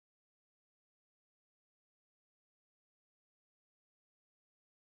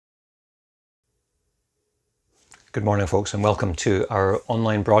Good morning, folks, and welcome to our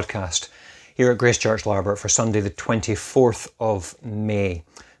online broadcast here at Grace Church Larbert for Sunday the 24th of May.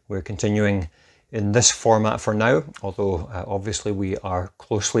 We're continuing in this format for now, although obviously we are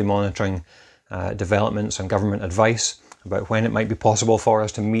closely monitoring developments and government advice about when it might be possible for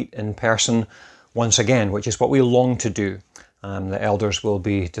us to meet in person once again, which is what we long to do. The elders will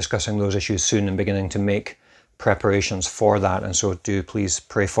be discussing those issues soon and beginning to make preparations for that, and so do please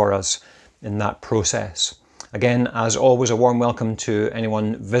pray for us in that process. Again, as always, a warm welcome to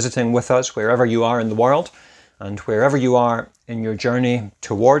anyone visiting with us, wherever you are in the world, and wherever you are in your journey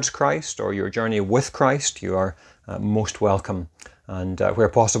towards Christ or your journey with Christ, you are most welcome. And where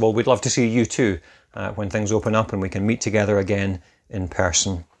possible, we'd love to see you too when things open up and we can meet together again in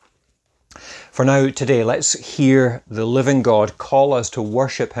person. For now, today, let's hear the living God call us to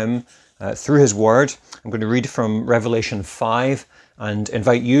worship Him through His Word. I'm going to read from Revelation 5 and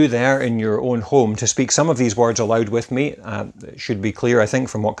invite you there in your own home to speak some of these words aloud with me. It should be clear, I think,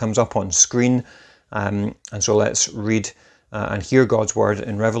 from what comes up on screen. And so let's read and hear God's Word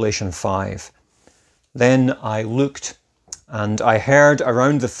in Revelation 5. Then I looked, and I heard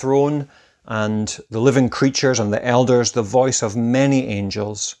around the throne and the living creatures and the elders the voice of many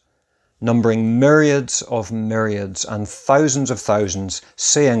angels, numbering myriads of myriads and thousands of thousands,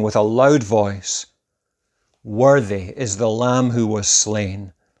 saying with a loud voice, "Worthy is the Lamb who was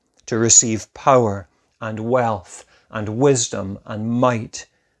slain to receive power and wealth and wisdom and might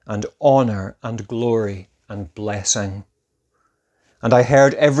and honour and glory and blessing." And I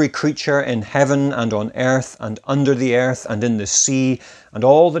heard every creature in heaven and on earth and under the earth and in the sea and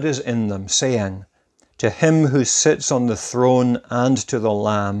all that is in them, saying, "To Him who sits on the throne and to the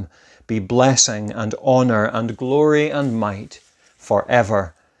Lamb be blessing and honour and glory and might for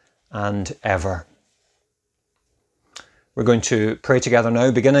ever and ever." We're going to pray together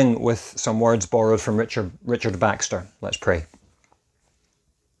now, beginning with some words borrowed from Richard Baxter. Let's pray.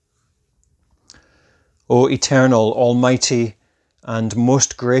 O eternal, almighty, and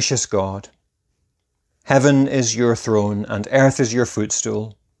most gracious God, heaven is your throne and earth is your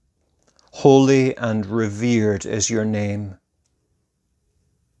footstool. Holy and revered is your name.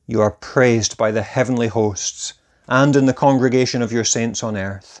 You are praised by the heavenly hosts and in the congregation of your saints on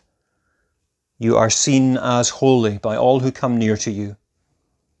earth. You are seen as holy by all who come near to you.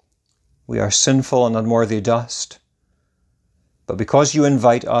 We are sinful and unworthy dust, but because you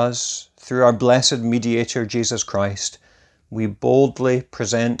invite us through our blessed mediator Jesus Christ, we boldly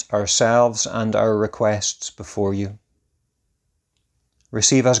present ourselves and our requests before you.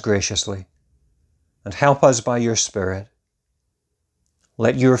 Receive us graciously and help us by your Spirit.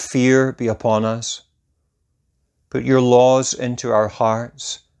 Let your fear be upon us. Put your laws into our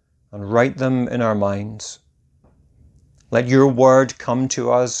hearts and write them in our minds. Let your word come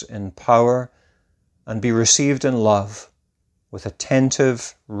to us in power and be received in love with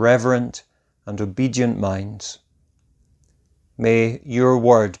attentive, reverent, and obedient minds. May your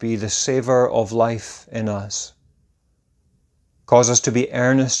word be the savour of life in us. Cause us to be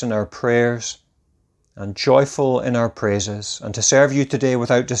earnest in our prayers and joyful in our praises, and to serve you today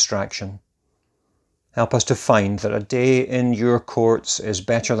without distraction. Help us to find that a day in your courts is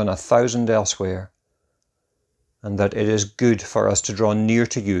better than 1,000 elsewhere, and that it is good for us to draw near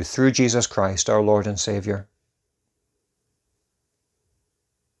to you through Jesus Christ, our Lord and Saviour.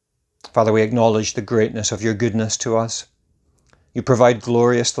 Father, we acknowledge the greatness of your goodness to us. You provide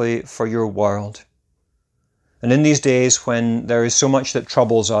gloriously for your world. And in these days when there is so much that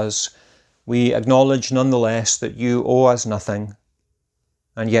troubles us, we acknowledge nonetheless that you owe us nothing,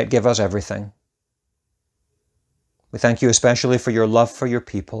 and yet give us everything. We thank you especially for your love for your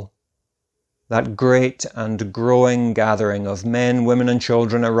people, that great and growing gathering of men, women and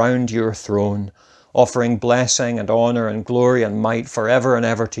children around your throne, offering blessing and honour and glory and might forever and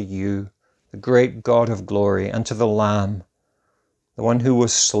ever to you, the great God of glory, and to the Lamb, the one who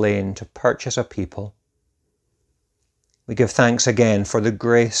was slain to purchase a people. We give thanks again for the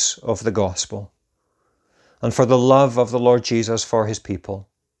grace of the gospel and for the love of the Lord Jesus for his people,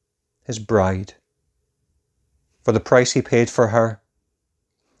 his bride, for the price he paid for her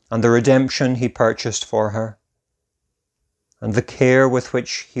and the redemption he purchased for her and the care with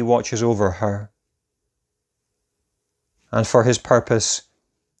which he watches over her, and for his purpose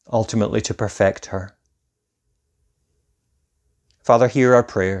ultimately to perfect her. Father, hear our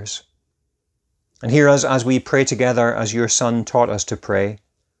prayers, and hear us as we pray together as your Son taught us to pray.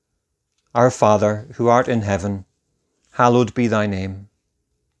 Our Father, who art in heaven, hallowed be thy name.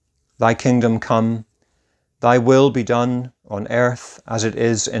 Thy kingdom come, thy will be done on earth as it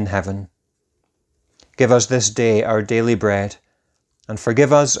is in heaven. Give us this day our daily bread, and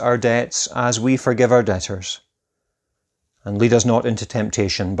forgive us our debts as we forgive our debtors. and lead us not into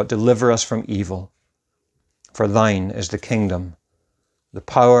temptation, but deliver us from evil. For thine is the kingdom, the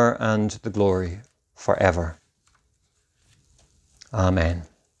power and the glory forever. Amen.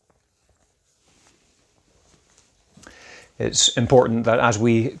 It's important that as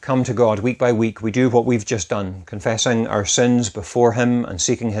we come to God week by week, we do what we've just done, confessing our sins before Him and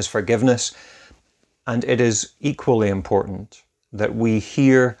seeking His forgiveness. And it is equally important that we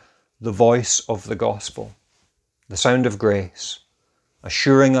hear the voice of the gospel, the sound of grace,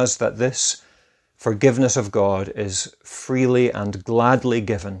 assuring us that this forgiveness of God is freely and gladly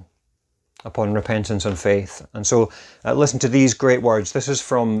given upon repentance and faith. And so listen to these great words. This is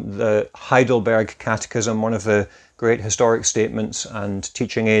from the Heidelberg Catechism, one of the great historic statements and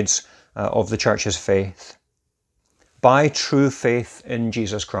teaching aids of the Church's faith. By true faith in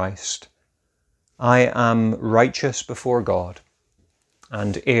Jesus Christ, I am righteous before God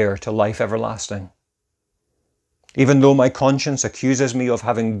and heir to life everlasting. Even though my conscience accuses me of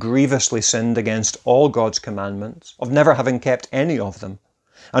having grievously sinned against all God's commandments, of never having kept any of them,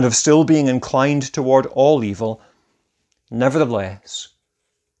 and of still being inclined toward all evil, nevertheless,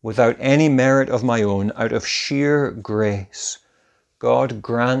 without any merit of my own, out of sheer grace, God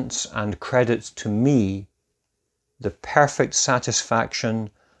grants and credits to me the perfect satisfaction,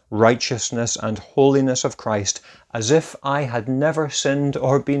 righteousness, and holiness of Christ, as if I had never sinned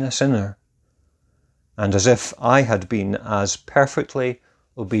or been a sinner, and as if I had been as perfectly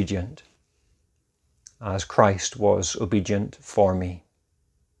obedient as Christ was obedient for me.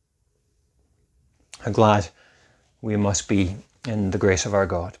 How glad we must be in the grace of our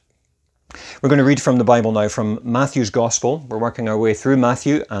God. We're going to read from the Bible now, from Matthew's Gospel. We're working our way through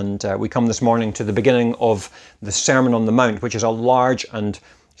Matthew, and we come this morning to the beginning of the Sermon on the Mount, which is a large and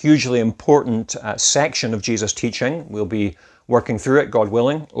hugely important section of Jesus' teaching. We'll be working through it, God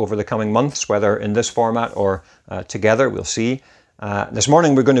willing, over the coming months, whether in this format or together, we'll see. This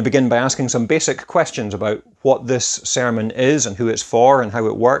morning we're going to begin by asking some basic questions about what this sermon is and who it's for and how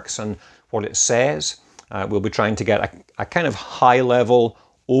it works and what it says. We'll be trying to get a kind of high-level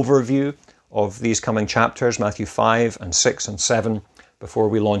overview of these coming chapters, Matthew 5 and 6 and 7, before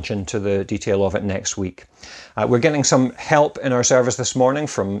we launch into the detail of it next week. We're getting some help in our service this morning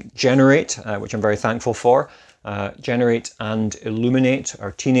from Generate, which I'm very thankful for. Generate and Illuminate,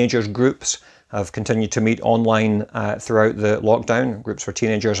 our teenagers groups, have continued to meet online throughout the lockdown, groups for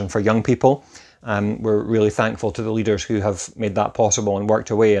teenagers and for young people. We're really thankful to the leaders who have made that possible and worked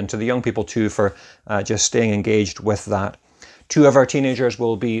away, and to the young people too for just staying engaged with that. Two of our teenagers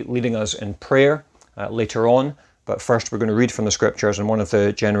will be leading us in prayer later on, but first we're going to read from the scriptures, and one of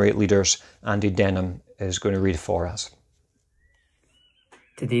the Generate leaders, Andy Denham, is going to read for us.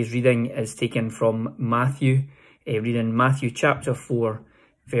 Today's reading is taken from Matthew, reading Matthew chapter 4,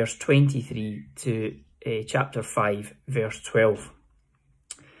 verse 23 to chapter 5, verse 12.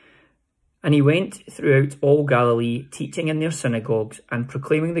 And he went throughout all Galilee, teaching in their synagogues and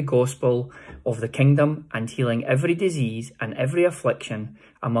proclaiming the gospel of the kingdom and healing every disease and every affliction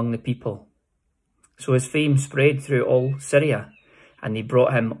among the people. So his fame spread through all Syria, and they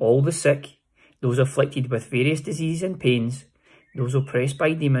brought him all the sick, those afflicted with various diseases and pains, those oppressed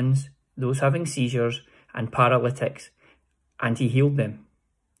by demons, those having seizures, and paralytics, and he healed them.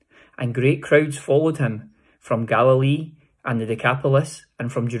 And great crowds followed him from Galilee and the Decapolis,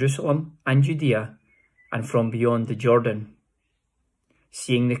 and from Jerusalem and Judea, and from beyond the Jordan.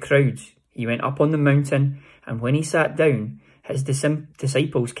 Seeing the crowds, he went up on the mountain, and when he sat down, his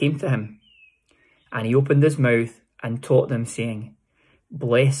disciples came to him. And he opened his mouth and taught them, saying,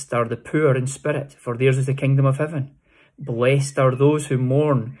 Blessed are the poor in spirit, for theirs is the kingdom of heaven. Blessed are those who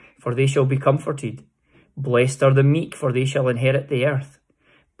mourn, for they shall be comforted. Blessed are the meek, for they shall inherit the earth.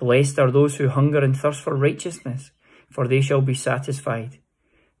 Blessed are those who hunger and thirst for righteousness, for they shall be satisfied.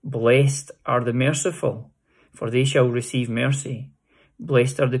 Blessed are the merciful, for they shall receive mercy.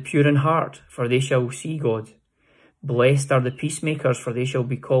 Blessed are the pure in heart, for they shall see God. Blessed are the peacemakers, for they shall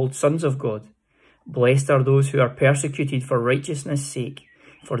be called sons of God. Blessed are those who are persecuted for righteousness' sake,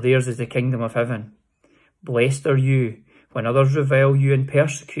 for theirs is the kingdom of heaven. Blessed are you when others revile you and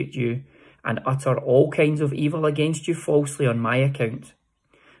persecute you, and utter all kinds of evil against you falsely on my account.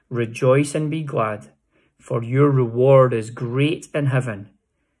 Rejoice and be glad, for your reward is great in heaven,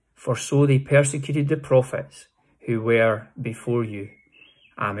 for so they persecuted the prophets who were before you.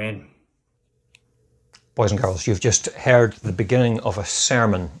 Amen. Boys and girls, you've just heard the beginning of a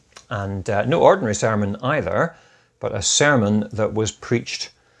sermon, and no ordinary sermon either, but a sermon that was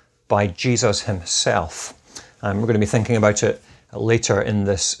preached by Jesus himself. We're going to be thinking about it later in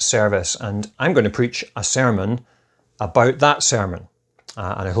this service, and I'm going to preach a sermon about that sermon,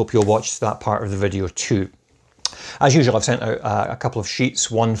 and I hope you'll watch that part of the video too. As usual, I've sent out a couple of sheets,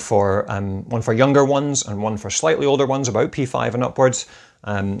 one for younger ones and one for slightly older ones, about P5 and upwards.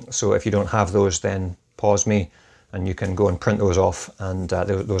 So if you don't have those, then pause me and you can go and print those off, and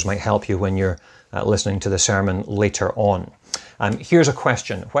those might help you when you're listening to the sermon later on. Here's a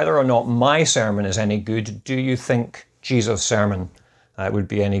question. Whether or not my sermon is any good, do you think Jesus' sermon would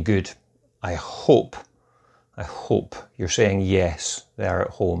be any good? I hope you're saying yes there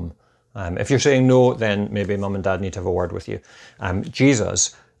at home. If you're saying no, then maybe mum and dad need to have a word with you.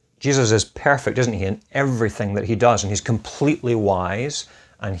 Jesus is perfect, isn't he, in everything that he does, and he's completely wise,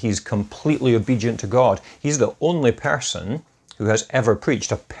 and he's completely obedient to God. He's the only person who has ever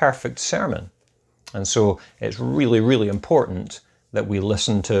preached a perfect sermon. And so it's really, really important that we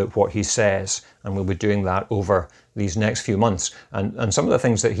listen to what he says, and we'll be doing that over these next few months. And some of the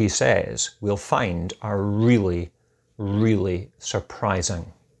things that he says, we'll find, are really, really surprising.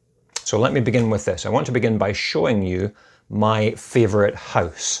 So let me begin with this. I want to begin by showing you my favourite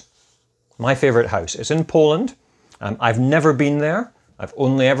house. My favourite house. It's in Poland. I've never been there. I've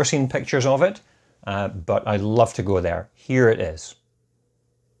only ever seen pictures of it, but I'd love to go there. Here it is.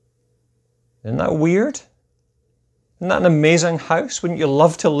 Isn't that weird? Isn't that an amazing house? Wouldn't you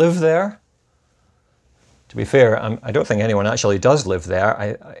love to live there? To be fair, I don't think anyone actually does live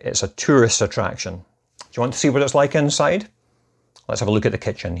there. It's a tourist attraction. Do you want to see what it's like inside? Let's have a look at the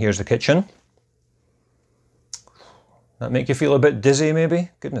kitchen. Here's the kitchen. That make you feel a bit dizzy, maybe?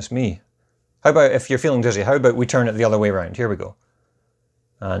 Goodness me. How about, if you're feeling dizzy, how about we turn it the other way around? Here we go.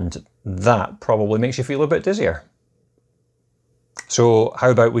 And that probably makes you feel a bit dizzier. So how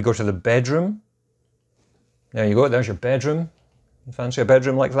about we go to the bedroom? There you go, there's your bedroom. You fancy a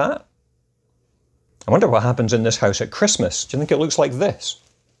bedroom like that? I wonder what happens in this house at Christmas. Do you think it looks like this?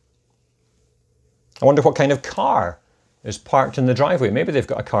 I wonder what kind of car is parked in the driveway. Maybe they've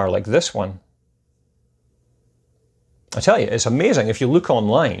got a car like this one. I tell you, it's amazing if you look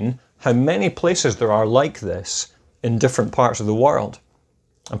online how many places there are like this in different parts of the world.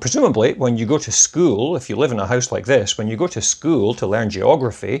 And presumably, when you go to school, if you live in a house like this, when you go to school to learn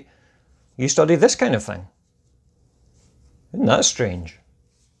geography, you study this kind of thing. Isn't that strange?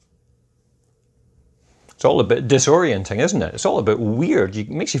 It's all a bit disorienting, isn't it? It's all a bit weird. It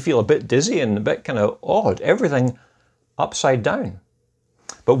makes you feel a bit dizzy and a bit kind of odd. Everything upside down.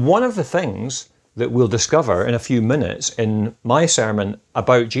 But one of the things that we'll discover in a few minutes in my sermon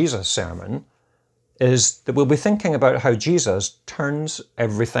about Jesus' sermon is that we'll be thinking about how Jesus turns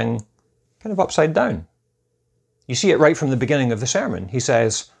everything kind of upside down. You see it right from the beginning of the sermon. He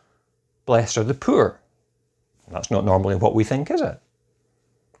says, "Blessed are the poor." That's not normally what we think, is it?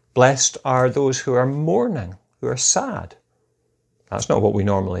 Blessed are those who are mourning, who are sad. That's not what we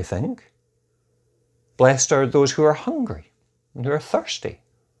normally think. Blessed are those who are hungry and who are thirsty.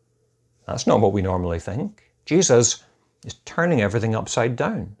 That's not what we normally think. Jesus is turning everything upside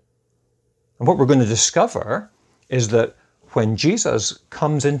down. And what we're going to discover is that when Jesus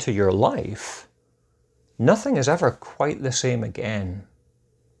comes into your life, nothing is ever quite the same again.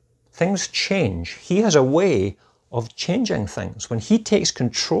 Things change. He has a way of changing things. When he takes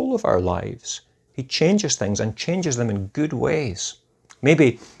control of our lives, he changes things and changes them in good ways.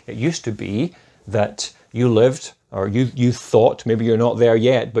 Maybe it used to be that you lived, or you thought, maybe you're not there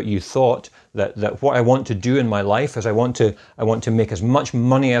yet, but you thought that what I want to do in my life is I want to make as much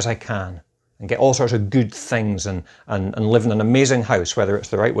money as I can and get all sorts of good things and live in an amazing house, whether it's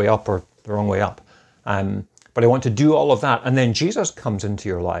the right way up or the wrong way up. But I want to do all of that. And then Jesus comes into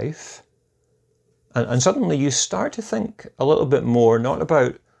your life, and suddenly you start to think a little bit more, not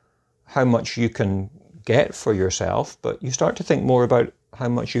about how much you can get for yourself, but you start to think more about how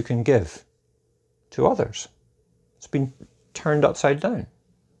much you can give to others. It's been turned upside down.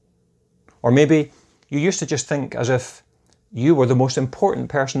 Or maybe you used to just think as if you were the most important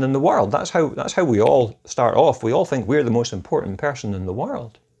person in the world. That's how we all start off. We all think we're the most important person in the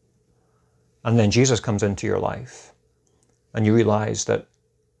world. And then Jesus comes into your life and you realize that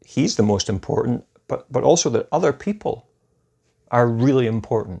he's the most important, but also that other people are really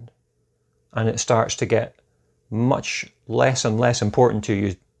important. And it starts to get much less and less important to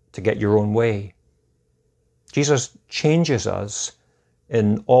you to get your own way. Jesus changes us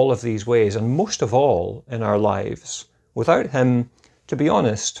in all of these ways, and most of all in our lives. Without him, to be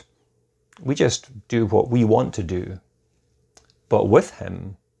honest, we just do what we want to do. But with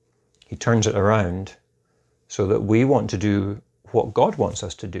him, he turns it around so that we want to do what God wants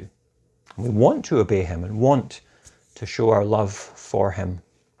us to do. We want to obey him and want to show our love for him.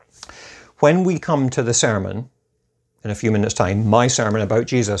 When we come to the sermon, in a few minutes' time, my sermon about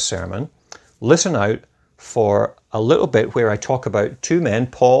Jesus' sermon, listen out for a little bit where I talk about two men.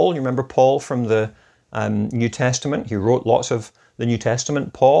 Paul, you remember Paul from the New Testament. He wrote lots of the New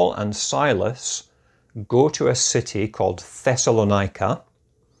Testament. Paul and Silas go to a city called Thessalonica,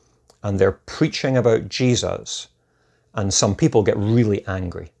 and they're preaching about Jesus, and some people get really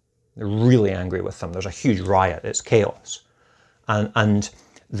angry. They're really angry with them. There's a huge riot. It's chaos. And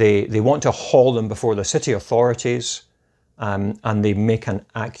they want to haul them before the city authorities, and they make an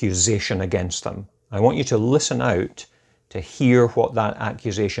accusation against them. I want you to listen out to hear what that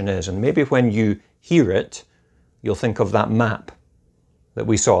accusation is. And maybe when you hear it, you'll think of that map that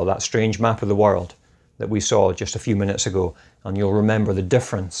we saw, that strange map of the world that we saw just a few minutes ago. And you'll remember the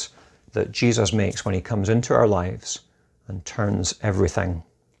difference that Jesus makes when he comes into our lives and turns everything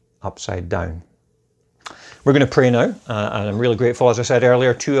upside down. We're going to pray now, and I'm really grateful, as I said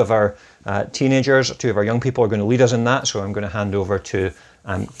earlier, two of our teenagers, two of our young people are going to lead us in that, so I'm going to hand over to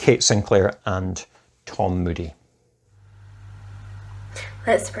Kate Sinclair and Tom Moody.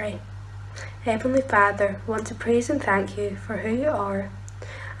 Let's pray. Heavenly Father, we want to praise and thank you for who you are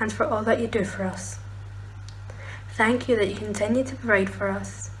and for all that you do for us. Thank you that you continue to provide for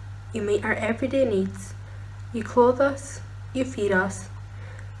us. You meet our everyday needs. You clothe us, you feed us,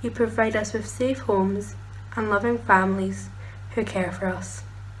 you provide us with safe homes and loving families who care for us.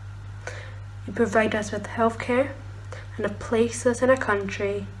 You provide us with healthcare and have placed us in a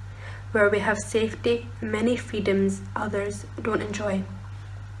country where we have safety and many freedoms others don't enjoy.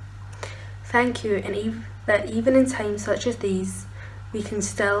 Thank you that even in times such as these, we can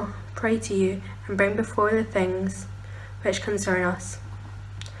still pray to you and bring before the things which concern us.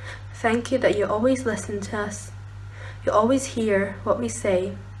 Thank you that you always listen to us, you always hear what we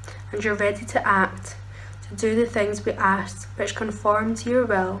say, and you're ready to act, to do the things we ask which conform to your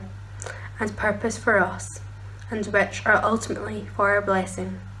will and purpose for us, and which are ultimately for our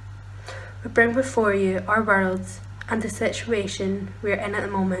blessing. We bring before you our world and the situation we are in at the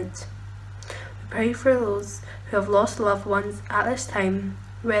moment. We pray for those who have lost loved ones at this time,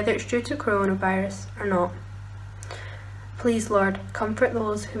 whether it's due to coronavirus or not. Please, Lord, comfort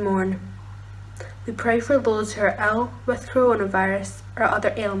those who mourn. We pray for those who are ill with coronavirus or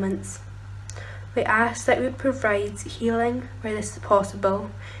other ailments. We ask that you would provide healing where this is possible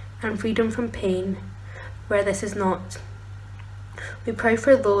and freedom from pain where this is not. We pray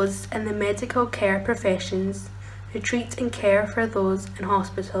for those in the medical care professions who treat and care for those in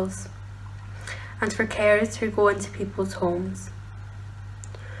hospitals, and for carers who go into people's homes.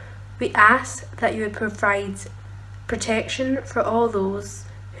 We ask that you would provide protection for all those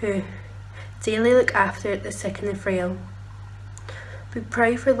who daily look after the sick and the frail. We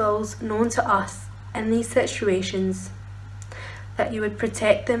pray for those known to us in these situations, that you would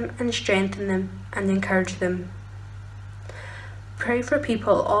protect them and strengthen them and encourage them. Pray for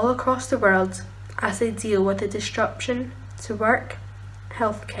people all across the world as they deal with the disruption to work,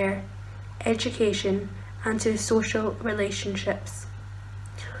 healthcare, education, and to social relationships.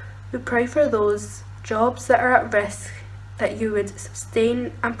 We pray for those jobs that are at risk, that you would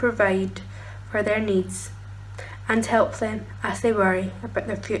sustain and provide for their needs and help them as they worry about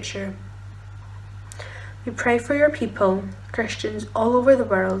their future. We pray for your people, Christians all over the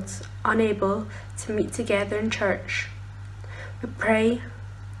world, unable to meet together in church. We pray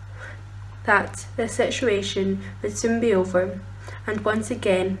that the situation would soon be over, and once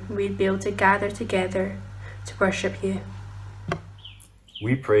again we'd be able to gather together to worship you.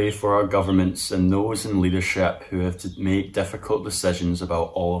 We pray for our governments and those in leadership who have to make difficult decisions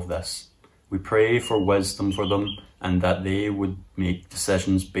about all of this. We pray for wisdom for them, and that they would make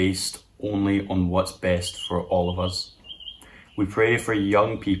decisions based only on what's best for all of us. We pray for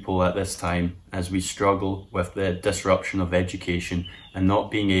young people at this time as we struggle with the disruption of education and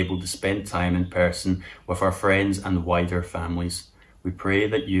not being able to spend time in person with our friends and wider families. We pray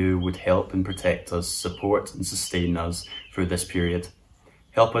that you would help and protect us, support and sustain us through this period.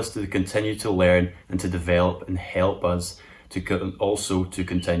 Help us to continue to learn and to develop, and help us to also to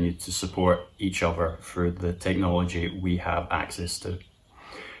continue to support each other through the technology we have access to.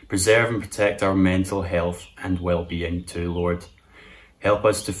 Preserve and protect our mental health and well-being too, Lord. Help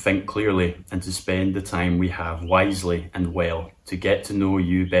us to think clearly and to spend the time we have wisely and well to get to know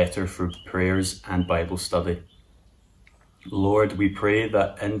you better through prayers and Bible study. Lord, we pray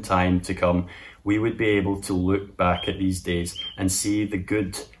that in time to come, we would be able to look back at these days and see the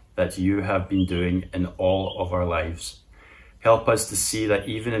good that you have been doing in all of our lives. Help us to see that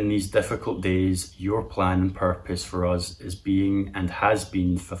even in these difficult days, your plan and purpose for us is being and has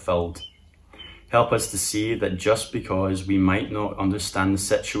been fulfilled. Help us to see that just because we might not understand the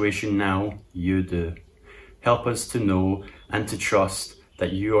situation now, you do. Help us to know and to trust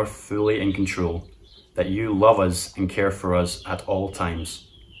that you are fully in control, that you love us and care for us at all times.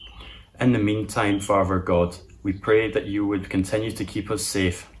 In the meantime, Father God, we pray that you would continue to keep us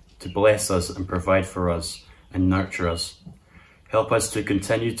safe, to bless us and provide for us and nurture us. Help us to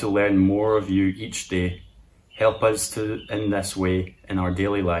continue to learn more of you each day. Help us to in this way in our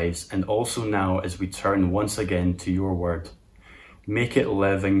daily lives, and also now as we turn once again to your word. Make it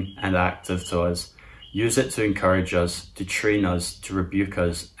living and active to us. Use it to encourage us, to train us, to rebuke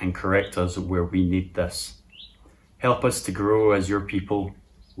us, and correct us where we need this. Help us to grow as your people.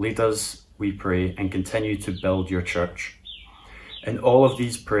 Lead us, we pray, and continue to build your church. In all of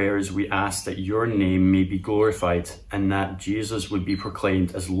these prayers, we ask that your name may be glorified and that Jesus would be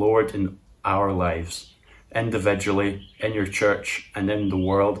proclaimed as Lord in our lives, individually, in your church, and in the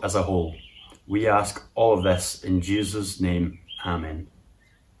world as a whole. We ask all of this in Jesus' name. Amen.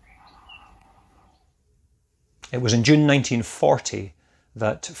 It was in June 1940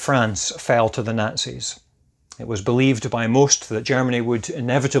 that France fell to the Nazis. It was believed by most that Germany would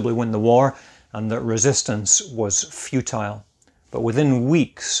inevitably win the war and that resistance was futile. But within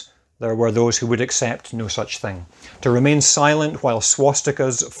weeks, there were those who would accept no such thing. To remain silent while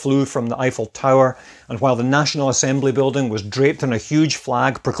swastikas flew from the Eiffel Tower and while the National Assembly building was draped in a huge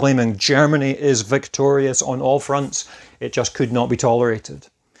flag proclaiming Germany is victorious on all fronts, it just could not be tolerated.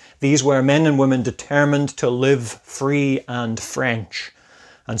 These were men and women determined to live free and French.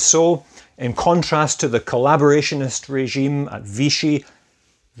 And so, in contrast to the collaborationist regime at Vichy,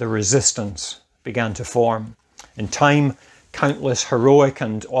 the resistance began to form. In time, countless heroic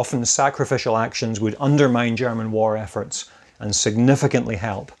and often sacrificial actions would undermine German war efforts and significantly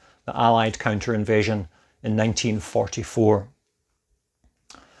help the Allied counter-invasion in 1944.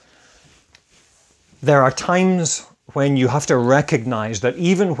 There are times when you have to recognise that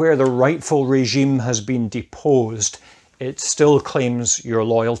even where the rightful regime has been deposed, it still claims your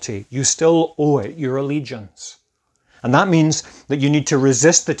loyalty. You still owe it your allegiance. And that means that you need to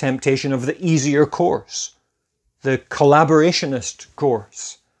resist the temptation of the easier course, the collaborationist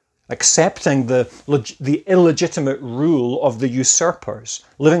course, accepting the illegitimate rule of the usurpers,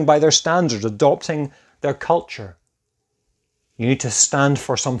 living by their standards, adopting their culture. You need to stand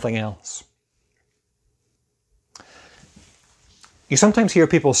for something else. You sometimes hear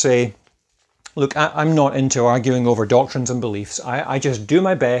people say, look, I'm not into arguing over doctrines and beliefs. I just do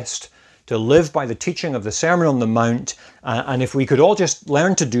my best to live by the teaching of the Sermon on the Mount, and if we could all just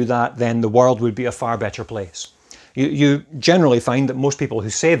learn to do that, then the world would be a far better place. You generally find that most people who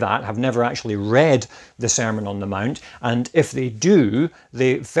say that have never actually read the Sermon on the Mount, and if they do,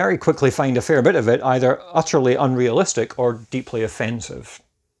 they very quickly find a fair bit of it either utterly unrealistic or deeply offensive.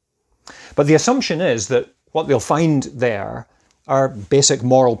 But the assumption is that what they'll find there are basic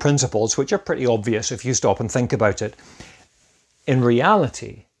moral principles, which are pretty obvious if you stop and think about it. In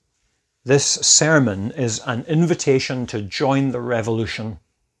reality, this sermon is an invitation to join the revolution,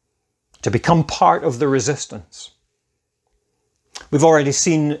 to become part of the resistance. We've already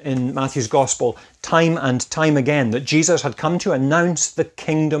seen in Matthew's Gospel time and time again that Jesus had come to announce the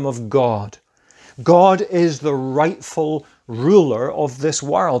kingdom of God. God is the rightful ruler of this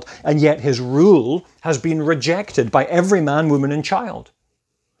world, and yet his rule has been rejected by every man, woman and child.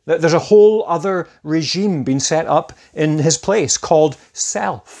 There's a whole other regime being set up in his place called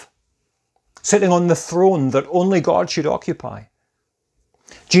self, sitting on the throne that only God should occupy.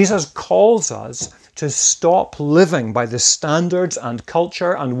 Jesus calls us to stop living by the standards and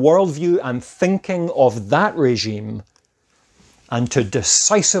culture and worldview and thinking of that regime and to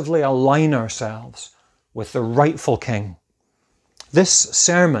decisively align ourselves with the rightful King. This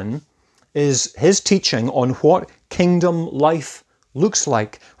sermon is his teaching on what kingdom life looks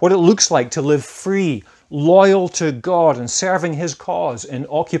like, what it looks like to live free, loyal to God and serving his cause in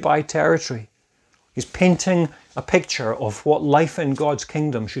occupied territory. He's painting a picture of what life in God's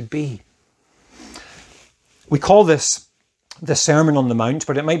kingdom should be. We call this the Sermon on the Mount,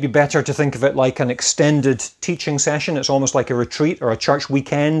 but it might be better to think of it like an extended teaching session. It's almost like a retreat or a church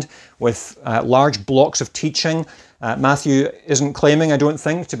weekend with large blocks of teaching. Matthew isn't claiming, I don't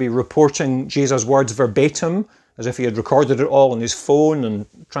think, to be reporting Jesus' words verbatim, as if he had recorded it all on his phone and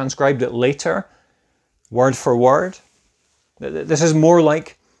transcribed it later, word for word. This is more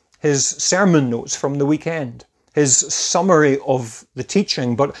like his sermon notes from the weekend, his summary of the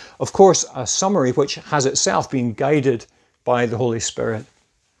teaching, but of course a summary which has itself been guided by the Holy Spirit.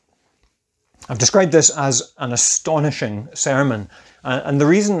 I've described this as an astonishing sermon, and the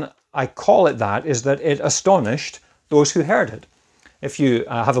reason I call it that is that it astonished those who heard it. If you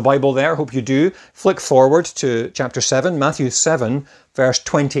have a Bible there, hope you do, flick forward to chapter 7, Matthew 7, verse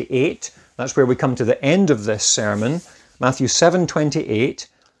 28. That's where we come to the end of this sermon, Matthew 7:28.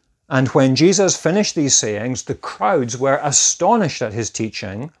 And when Jesus finished these sayings, the crowds were astonished at his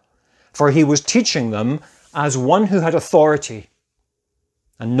teaching, for he was teaching them as one who had authority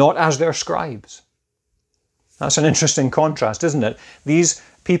and not as their scribes. That's an interesting contrast, isn't it? These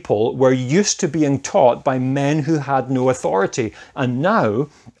people were used to being taught by men who had no authority. And now,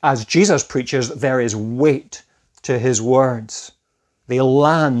 as Jesus preaches, there is weight to his words. They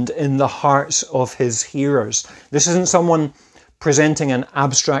land in the hearts of his hearers. This isn't someone presenting an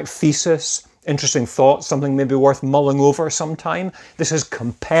abstract thesis, interesting thought, something maybe worth mulling over sometime. This is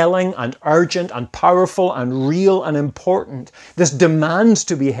compelling and urgent and powerful and real and important. This demands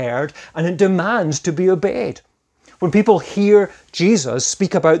to be heard and it demands to be obeyed. When people hear Jesus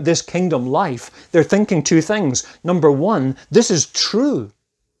speak about this kingdom life, they're thinking two things. Number one, this is true.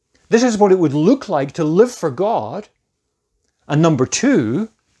 This is what it would look like to live for God. And number two,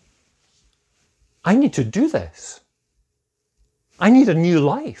 I need to do this. I need a new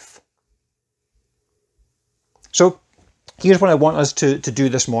life. So here's what I want us to do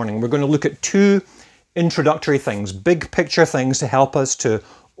this morning. We're going to look at two introductory things, big picture things to help us to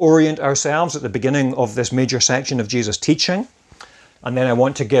orient ourselves at the beginning of this major section of Jesus' teaching. And then I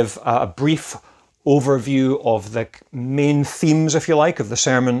want to give a brief overview of the main themes, if you like, of the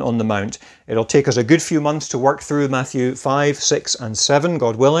Sermon on the Mount. It'll take us a good few months to work through Matthew 5, 6 and 7,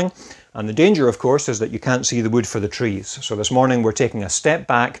 God willing. And the danger, of course, is that you can't see the wood for the trees. So this morning we're taking a step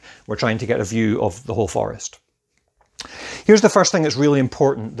back. We're trying to get a view of the whole forest. Here's the first thing that's really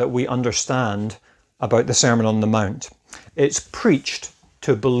important that we understand about the Sermon on the Mount. It's preached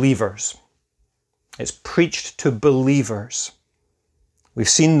to believers. It's preached to believers. We've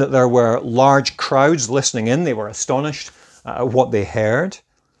seen that there were large crowds listening in. They were astonished at what they heard.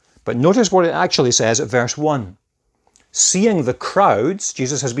 But notice what it actually says at verse 1. Seeing the crowds,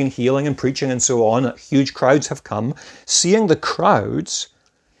 Jesus has been healing and preaching and so on, huge crowds have come. Seeing the crowds,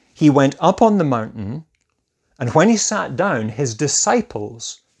 he went up on the mountain, and when he sat down, his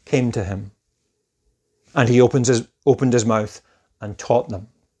disciples came to him. And he opened his mouth and taught them.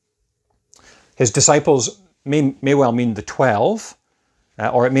 His disciples may well mean the 12,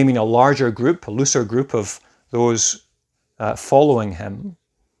 or it may mean a larger group, a looser group of those following him.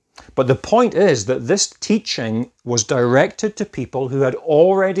 But the point is that this teaching was directed to people who had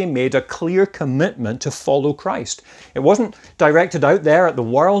already made a clear commitment to follow Christ. It wasn't directed out there at the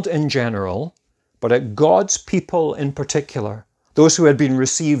world in general, but at God's people in particular, those who had been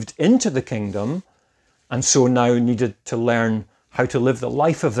received into the kingdom and so now needed to learn how to live the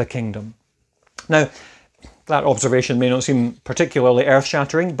life of the kingdom. Now, that observation may not seem particularly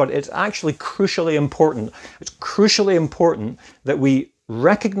earth-shattering, but it's actually crucially important. It's crucially important that we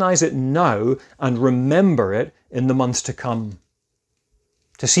recognize it now and remember it in the months to come.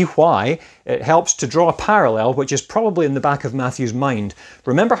 To see why, it helps to draw a parallel, which is probably in the back of Matthew's mind.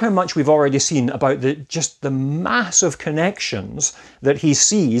 Remember how much we've already seen about just the massive connections that he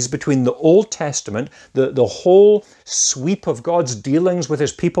sees between the Old Testament, the whole sweep of God's dealings with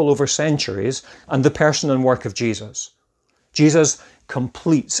his people over centuries, and the person and work of Jesus. Jesus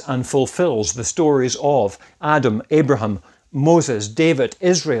completes and fulfills the stories of Adam, Abraham, Moses, David,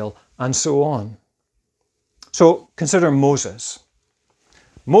 Israel, and so on. So consider Moses.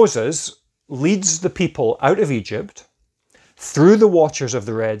 Moses leads the people out of Egypt, through the waters of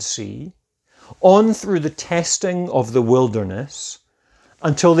the Red Sea, on through the testing of the wilderness,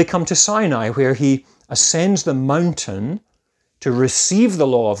 until they come to Sinai, where he ascends the mountain to receive the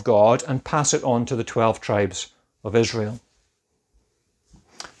law of God and pass it on to the 12 tribes of Israel.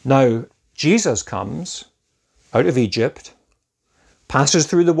 Now, Jesus comes out of Egypt, passes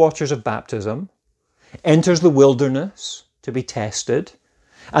through the waters of baptism, enters the wilderness to be tested,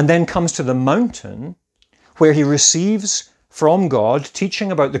 and then comes to the mountain where he receives from God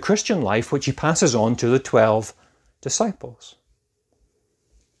teaching about the Christian life, which he passes on to the 12 disciples.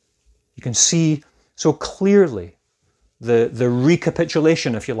 You can see so clearly the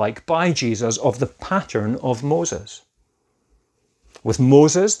recapitulation, if you like, by Jesus of the pattern of Moses. With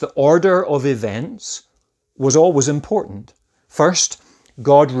Moses, the order of events was always important. First,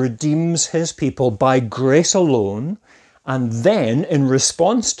 God redeems his people by grace alone, and then, in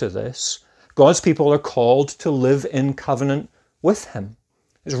response to this, God's people are called to live in covenant with him.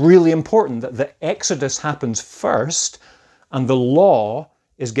 It's really important that the Exodus happens first and the law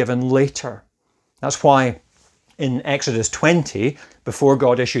is given later. That's why in Exodus 20, before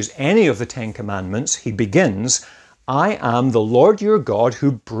God issues any of the 10 Commandments, he begins, I am the Lord your God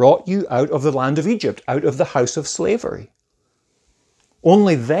who brought you out of the land of Egypt, out of the house of slavery.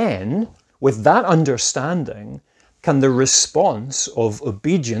 Only then, with that understanding, can the response of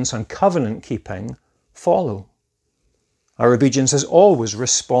obedience and covenant keeping follow. Our obedience is always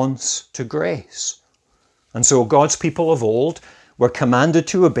response to grace. And so God's people of old were commanded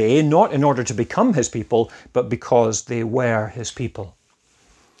to obey, not in order to become his people, but because they were his people.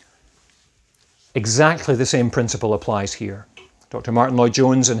 Exactly the same principle applies here. Dr. Martin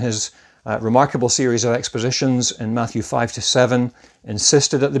Lloyd-Jones, in his remarkable series of expositions in Matthew 5 to 7,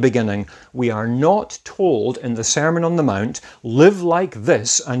 insisted at the beginning, we are not told in the Sermon on the Mount, live like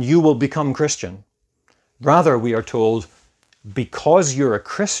this and you will become Christian. Rather, we are told, because you're a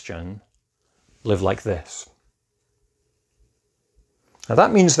Christian, live like this. Now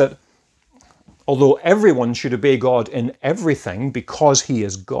that means that although everyone should obey God in everything because he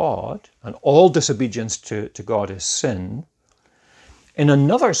is God, and all disobedience to God is sin, in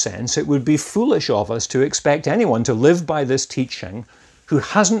another sense, it would be foolish of us to expect anyone to live by this teaching who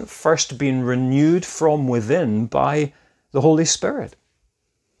hasn't first been renewed from within by the Holy Spirit.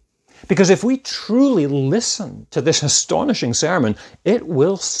 Because if we truly listen to this astonishing sermon, it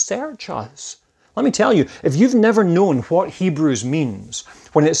will search us. Let me tell you, if you've never known what Hebrews means,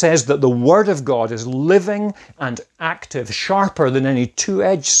 when it says that the Word of God is living and active, sharper than any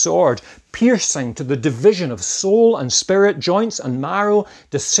two-edged sword, piercing to the division of soul and spirit, joints and marrow,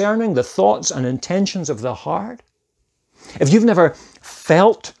 discerning the thoughts and intentions of the heart. If you've never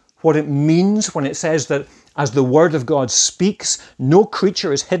felt what it means when it says that as the Word of God speaks, no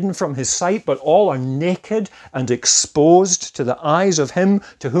creature is hidden from his sight, but all are naked and exposed to the eyes of him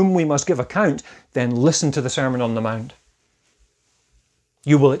to whom we must give account, then listen to the Sermon on the Mount.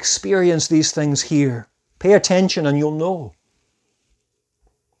 You will experience these things here. Pay attention and you'll know.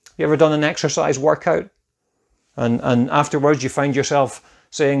 You ever done an exercise workout and afterwards you find yourself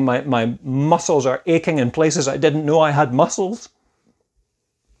saying, my muscles are aching in places I didn't know I had muscles?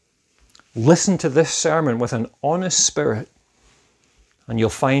 Listen to this sermon with an honest spirit and you'll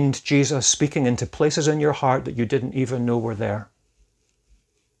find Jesus speaking into places in your heart that you didn't even know were there.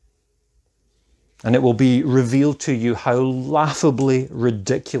 And it will be revealed to you how laughably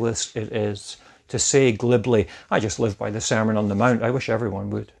ridiculous it is to say glibly, I just live by the Sermon on the Mount. I wish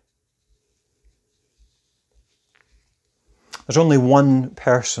everyone would. There's only one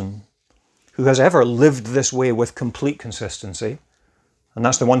person who has ever lived this way with complete consistency, and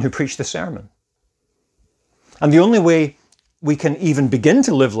that's the one who preached the sermon. And the only way we can even begin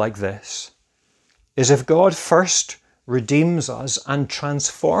to live like this is if God first redeems us and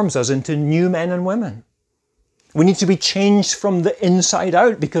transforms us into new men and women. We need to be changed from the inside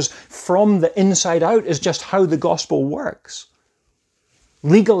out, because from the inside out is just how the gospel works.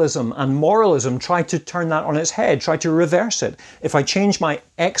 Legalism and moralism try to turn that on its head, try to reverse it. If I change my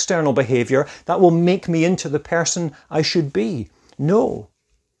external behavior, that will make me into the person I should be. No.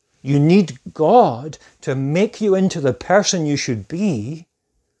 You need God to make you into the person you should be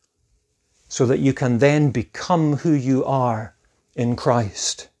so that you can then become who you are in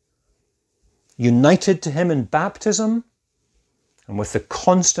Christ. United to him in baptism, and with the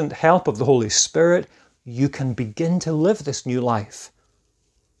constant help of the Holy Spirit, you can begin to live this new life.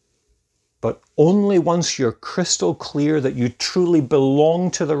 But only once you're crystal clear that you truly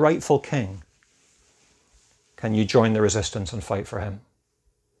belong to the rightful King can you join the resistance and fight for him.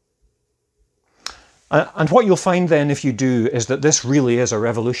 And what you'll find then if you do is that this really is a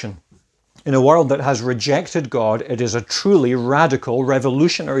revolution. In a world that has rejected God, it is a truly radical,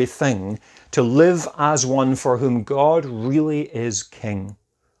 revolutionary thing to live as one for whom God really is King.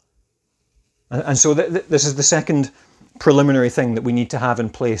 And so this is the second preliminary thing that we need to have in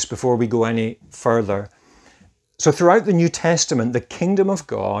place before we go any further. So throughout the New Testament, the kingdom of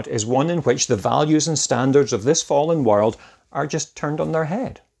God is one in which the values and standards of this fallen world are just turned on their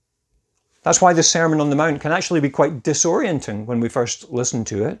head. That's why the Sermon on the Mount can actually be quite disorienting when we first listen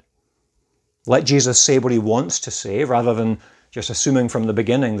to it. Let Jesus say what he wants to say, rather than just assuming from the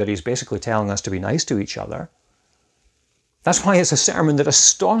beginning that he's basically telling us to be nice to each other. That's why it's a sermon that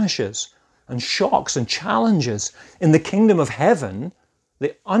astonishes and shocks and challenges. In the kingdom of heaven,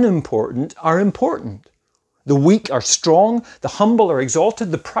 the unimportant are important. The weak are strong, the humble are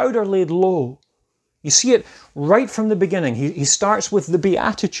exalted, the proud are laid low. You see it right from the beginning. He starts with the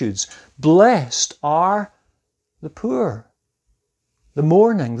Beatitudes. Blessed are the poor, the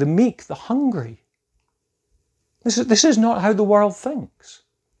mourning, the meek, the hungry. This is not how the world thinks.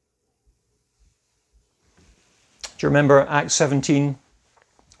 Do you remember Acts 17,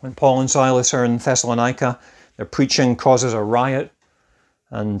 when Paul and Silas are in Thessalonica? Their preaching causes a riot,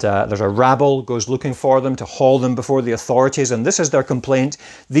 and there's a rabble goes looking for them to haul them before the authorities, and this is their complaint.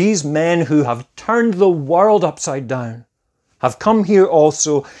 These men who have turned the world upside down have come here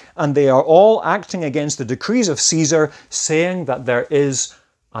also, and they are all acting against the decrees of Caesar, saying that there is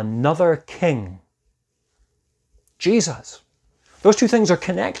another king. Jesus. Those two things are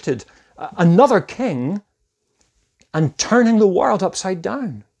connected. Another king and turning the world upside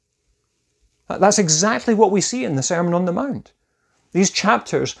down. That's exactly what we see in the Sermon on the Mount. These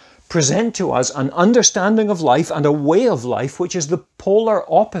chapters present to us an understanding of life and a way of life which is the polar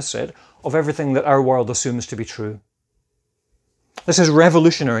opposite of everything that our world assumes to be true. This is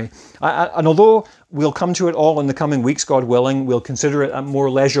revolutionary. And although we'll come to it all in the coming weeks, God willing, we'll consider it at more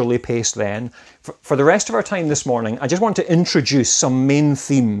leisurely pace then. For the rest of our time this morning, I just want to introduce some main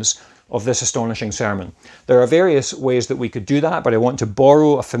themes of this astonishing sermon. There are various ways that we could do that, but I want to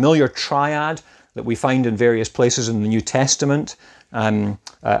borrow a familiar triad that we find in various places in the New Testament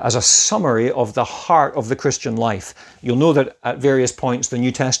as a summary of the heart of the Christian life. You'll know that at various points the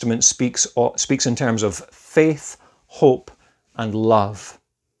New Testament speaks in terms of faith, hope, and love.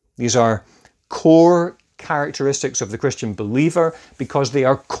 These are core characteristics of the Christian believer because they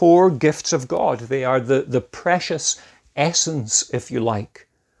are core gifts of God. They are the precious essence, if you like,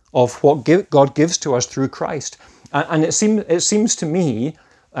 of what God gives to us through Christ. And it seems to me,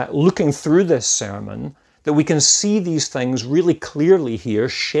 looking through this sermon, that we can see these things really clearly here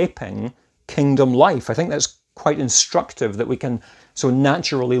shaping kingdom life. I think that's quite instructive that we can so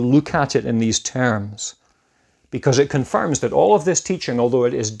naturally look at it in these terms, because it confirms that all of this teaching, although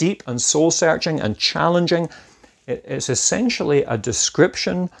it is deep and soul-searching and challenging, it's essentially a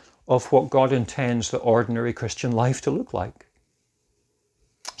description of what God intends the ordinary Christian life to look like.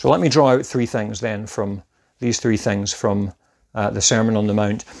 So let me draw out three things then from these three things from the Sermon on the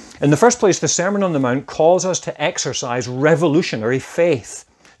Mount. In the first place, the Sermon on the Mount calls us to exercise revolutionary faith,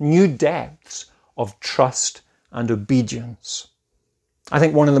 new depths of trust and obedience. I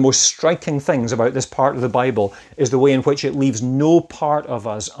think one of the most striking things about this part of the Bible is the way in which it leaves no part of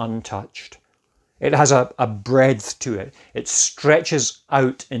us untouched. It has a breadth to it. It stretches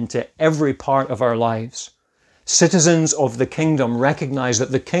out into every part of our lives. Citizens of the kingdom recognize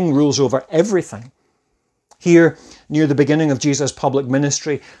that the king rules over everything. Here, near the beginning of Jesus' public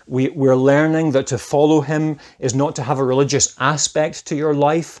ministry, we're learning that to follow him is not to have a religious aspect to your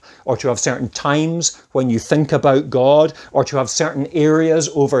life, or to have certain times when you think about God, or to have certain areas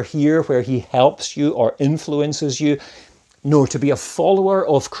over here where he helps you or influences you. No, to be a follower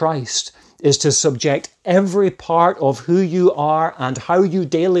of Christ is to subject every part of who you are and how you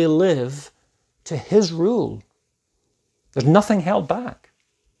daily live to his rule. There's nothing held back.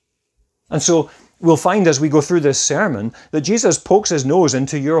 And so we'll find as we go through this sermon that Jesus pokes his nose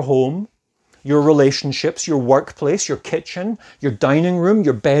into your home, your relationships, your workplace, your kitchen, your dining room,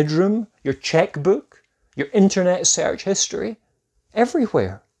 your bedroom, your checkbook, your internet search history,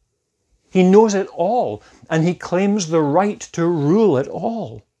 everywhere. He knows it all, and he claims the right to rule it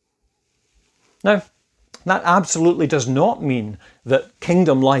all. Now, that absolutely does not mean that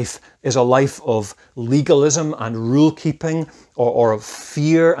kingdom life is a life of legalism and rule-keeping or of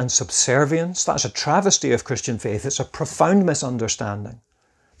fear and subservience. That's a travesty of Christian faith. It's a profound misunderstanding.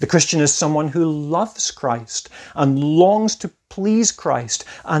 The Christian is someone who loves Christ and longs to please Christ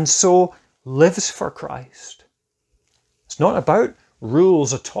and so lives for Christ. It's not about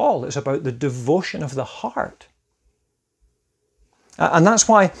rules at all. It's about the devotion of the heart. And that's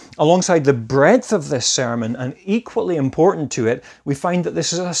why, alongside the breadth of this sermon, and equally important to it, we find that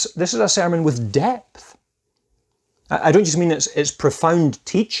this is a sermon with depth. I don't just mean it's profound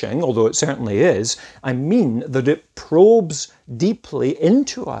teaching, although it certainly is. I mean that it probes deeply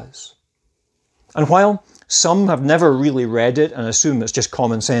into us. And while some have never really read it and assume it's just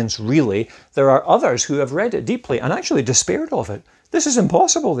common sense, really, there are others who have read it deeply and actually despaired of it. This is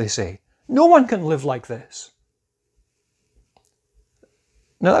impossible, they say. No one can live like this.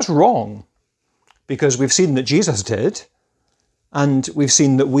 Now that's wrong, because we've seen that Jesus did, and we've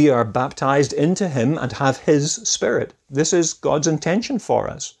seen that we are baptized into him and have his Spirit. This is God's intention for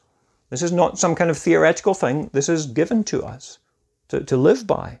us. This is not some kind of theoretical thing. This is given to us to live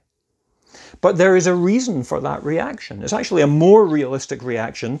by. But there is a reason for that reaction. It's actually a more realistic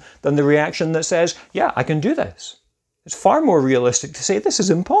reaction than the reaction that says, yeah, I can do this. It's far more realistic to say this is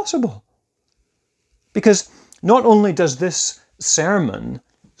impossible. Because not only does this sermon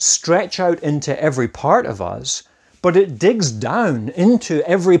stretch out into every part of us, but it digs down into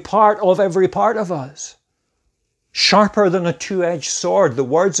every part of us. Sharper than a two-edged sword, the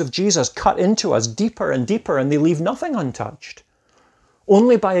words of Jesus cut into us deeper and deeper, and they leave nothing untouched.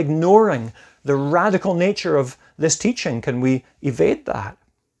 Only by ignoring the radical nature of this teaching can we evade that.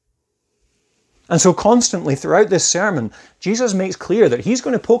 And so constantly throughout this sermon, Jesus makes clear that he's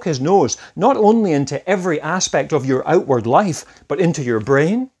going to poke his nose not only into every aspect of your outward life, but into your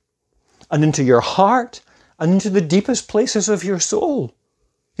brain, and into your heart, and into the deepest places of your soul.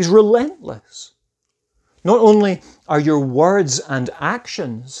 He's relentless. Not only are your words and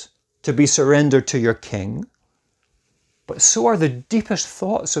actions to be surrendered to your king, but so are the deepest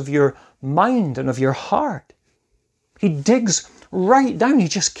thoughts of your mind and of your heart. He digs right down. He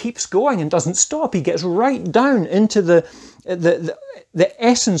just keeps going and doesn't stop. He gets right down into the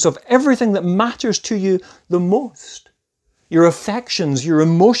essence of everything that matters to you the most. Your affections, your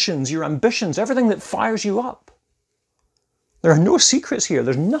emotions, your ambitions, everything that fires you up. There are no secrets here.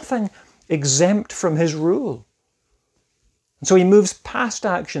 There's nothing exempt from his rule. And so he moves past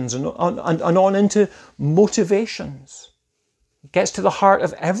actions and on into motivations. He gets to the heart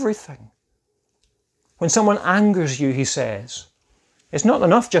of everything. When someone angers you, he says, it's not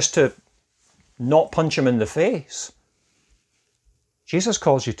enough just to not punch him in the face. Jesus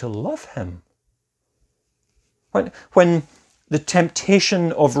calls you to love him. When the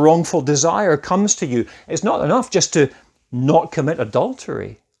temptation of wrongful desire comes to you, it's not enough just to not commit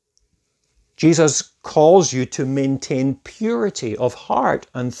adultery. Jesus calls you to maintain purity of heart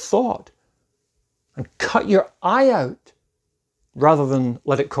and thought and cut your eye out rather than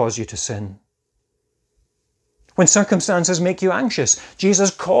let it cause you to sin. When circumstances make you anxious, Jesus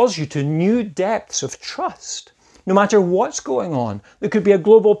calls you to new depths of trust. No matter what's going on, there could be a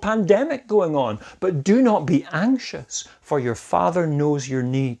global pandemic going on, but do not be anxious, for your Father knows your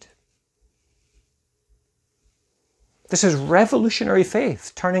need. This is revolutionary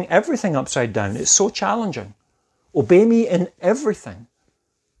faith, turning everything upside down. It's so challenging. Obey me in everything.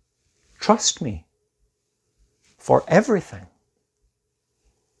 Trust me for everything.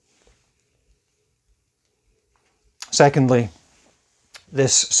 Secondly,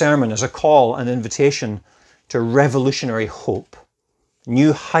 this sermon is a call and invitation to revolutionary hope,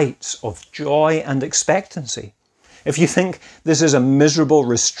 new heights of joy and expectancy. If you think this is a miserable,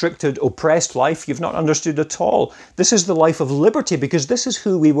 restricted, oppressed life, you've not understood at all. This is the life of liberty because this is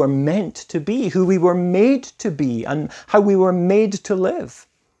who we were meant to be, who we were made to be, and how we were made to live.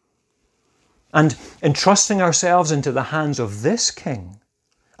 And entrusting ourselves into the hands of this King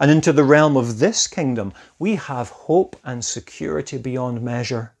and into the realm of this kingdom, we have hope and security beyond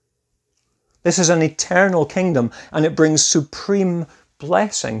measure. This is an eternal kingdom, and it brings supreme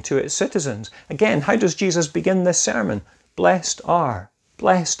blessing to its citizens. Again, how does Jesus begin this sermon? Blessed are,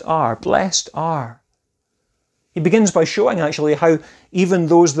 blessed are, blessed are. He begins by showing actually how even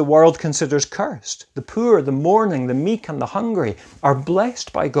those the world considers cursed, the poor, the mourning, the meek and the hungry, are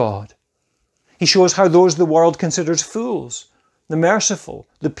blessed by God. He shows how those the world considers fools, the merciful,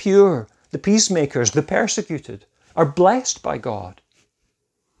 the pure, the peacemakers, the persecuted, are blessed by God.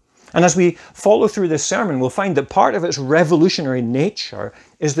 And as we follow through this sermon, we'll find that part of its revolutionary nature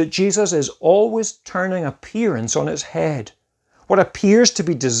is that Jesus is always turning appearance on its head. What appears to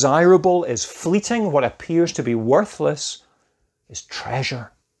be desirable is fleeting. What appears to be worthless is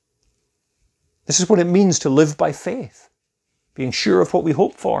treasure. This is what it means to live by faith, being sure of what we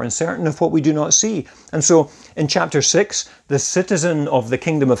hope for and certain of what we do not see. And so in chapter 6, the citizen of the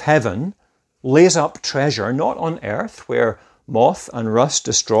kingdom of heaven lays up treasure not on earth where moth and rust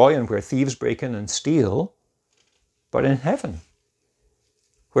destroy and where thieves break in and steal, but in heaven,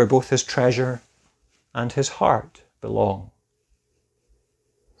 where both his treasure and his heart belong.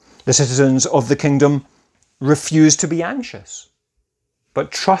 The citizens of the kingdom refuse to be anxious,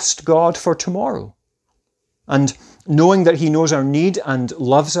 but trust God for tomorrow. And knowing that he knows our need and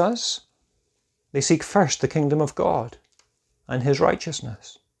loves us, they seek first the kingdom of God and his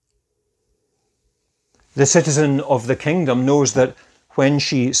righteousness. The citizen of the kingdom knows that when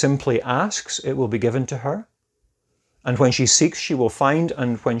she simply asks, it will be given to her. And when she seeks, she will find.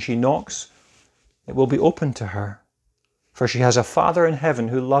 And when she knocks, it will be opened to her. For she has a Father in heaven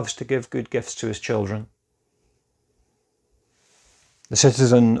who loves to give good gifts to his children. The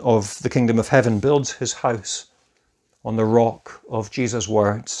citizen of the kingdom of heaven builds his house on the rock of Jesus'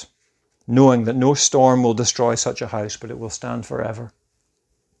 words, knowing that no storm will destroy such a house, but it will stand forever.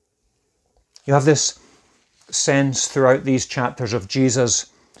 You have this sense throughout these chapters of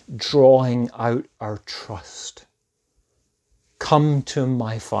Jesus drawing out our trust. Come to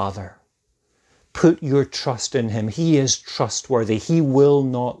my Father. Put your trust in him. He is trustworthy. He will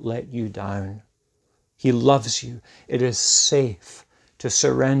not let you down. He loves you. It is safe to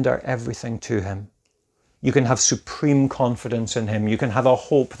surrender everything to him. You can have supreme confidence in him. You can have a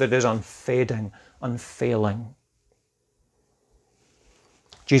hope that is unfading, unfailing.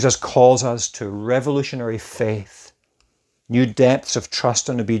 Jesus calls us to revolutionary faith, new depths of trust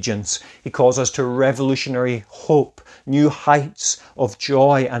and obedience. He calls us to revolutionary hope, new heights of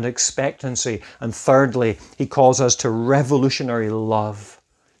joy and expectancy. And thirdly, he calls us to revolutionary love,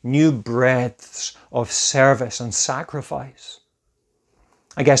 new breadths of service and sacrifice.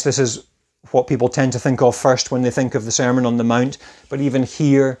 I guess this is what people tend to think of first when they think of the Sermon on the Mount, but even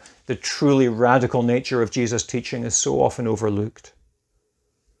here, the truly radical nature of Jesus' teaching is so often overlooked.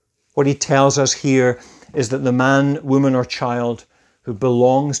 What he tells us here is that the man, woman, or child who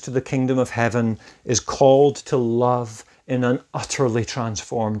belongs to the kingdom of heaven is called to love in an utterly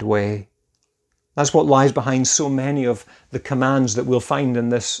transformed way. That's what lies behind so many of the commands that we'll find in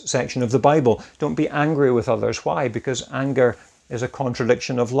this section of the Bible. Don't be angry with others. Why? Because anger is a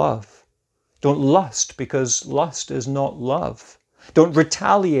contradiction of love. Don't lust, because lust is not love. Don't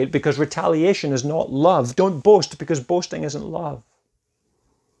retaliate, because retaliation is not love. Don't boast, because boasting isn't love.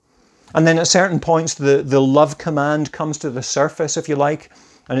 And then at certain points, the love command comes to the surface, if you like,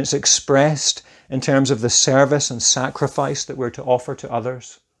 and it's expressed in terms of the service and sacrifice that we're to offer to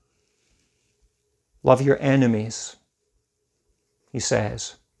others. Love your enemies, he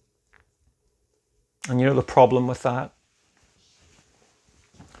says. And you know the problem with that?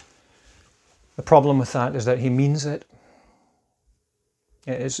 The problem with that is that he means it.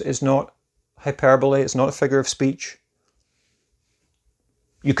 It's not hyperbole, it's not a figure of speech.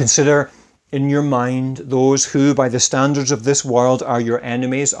 You consider in your mind those who, by the standards of this world, are your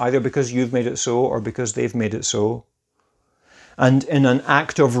enemies, either because you've made it so or because they've made it so. And in an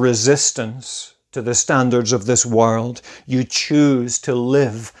act of resistance to the standards of this world, you choose to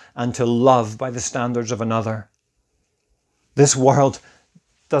live and to love by the standards of another. This world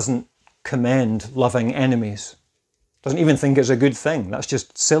doesn't commend loving enemies. Doesn't even think it's a good thing. That's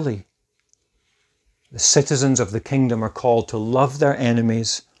just silly. The citizens of the kingdom are called to love their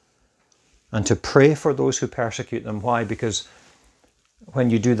enemies and to pray for those who persecute them. Why? Because when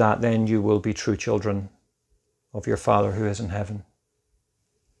you do that, then you will be true children of your Father who is in heaven.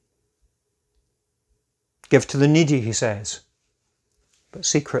 Give to the needy, he says, but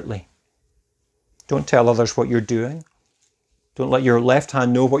secretly. Don't tell others what you're doing. Don't let your left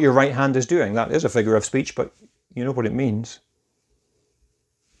hand know what your right hand is doing. That is a figure of speech, but you know what it means.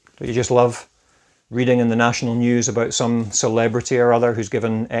 Don't you just love reading in the national news about some celebrity or other who's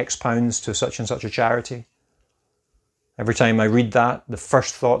given X pounds to such and such a charity? Every time I read that, the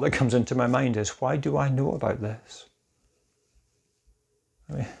first thought that comes into my mind is, why do I know about this?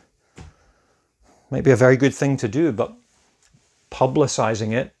 I mean, it might be a very good thing to do, but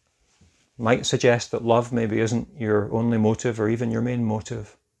publicizing it might suggest that love maybe isn't your only motive or even your main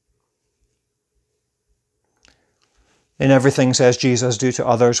motive. In everything, says Jesus, do to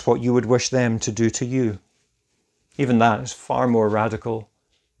others what you would wish them to do to you. Even that is far more radical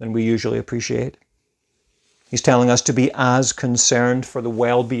than we usually appreciate. He's telling us to be as concerned for the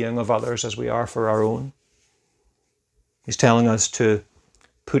well-being of others as we are for our own. He's telling us to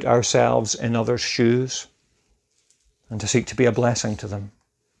put ourselves in others' shoes and to seek to be a blessing to them.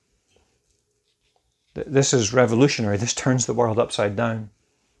 This is revolutionary. This turns the world upside down.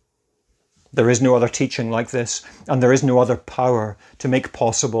 There is no other teaching like this, and there is no other power to make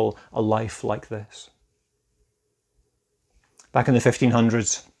possible a life like this. Back in the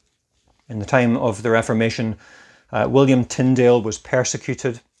 1500s, in the time of the Reformation, William Tyndale was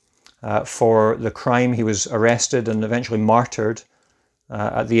persecuted for the crime. He was arrested and eventually martyred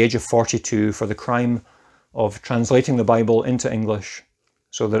at the age of 42 for the crime of translating the Bible into English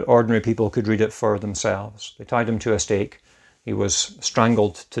so that ordinary people could read it for themselves. They tied him to a stake. He was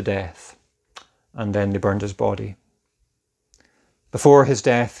strangled to death, and then they burned his body. Before his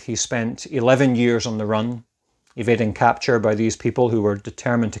death, he spent 11 years on the run, evading capture by these people who were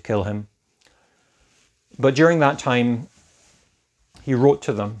determined to kill him. But during that time, he wrote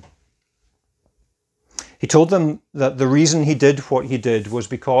to them. He told them that the reason he did what he did was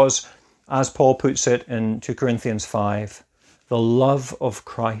because, as Paul puts it in 2 Corinthians 5, the love of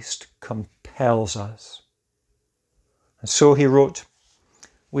Christ compels us. And so he wrote,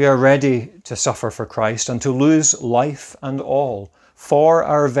 we are ready to suffer for Christ and to lose life and all for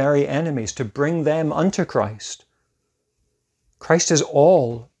our very enemies, to bring them unto Christ. Christ is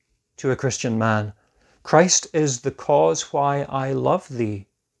all to a Christian man. Christ is the cause why I love thee,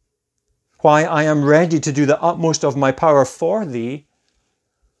 why I am ready to do the utmost of my power for thee,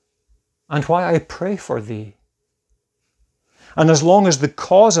 and why I pray for thee. And as long as the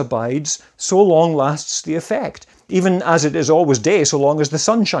cause abides, so long lasts the effect. Even as it is always day, so long as the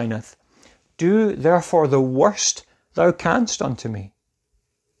sun shineth. Do therefore the worst thou canst unto me.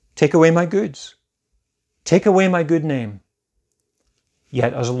 Take away my goods. Take away my good name.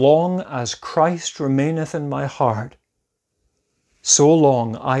 Yet as long as Christ remaineth in my heart, so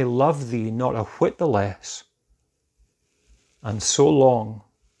long I love thee not a whit the less, and so long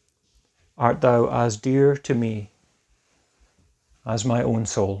art thou as dear to me as my own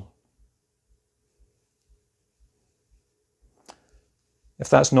soul. If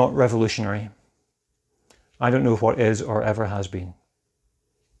that's not revolutionary, I don't know what is or ever has been.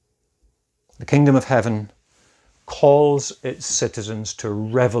 The kingdom of heaven calls its citizens to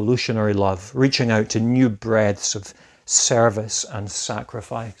revolutionary love, reaching out to new breadths of service and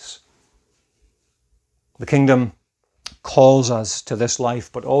sacrifice. The kingdom calls us to this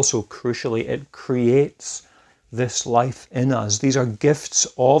life, but also, crucially, it creates this life in us. These are gifts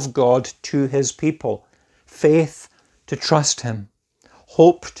of God to his people. Faith to trust him,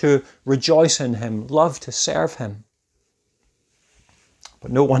 hope to rejoice in him, love to serve him.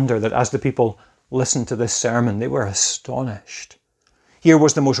 But no wonder that as the people listened to this sermon, they were astonished. Here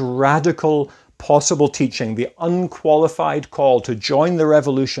was the most radical possible teaching, the unqualified call to join the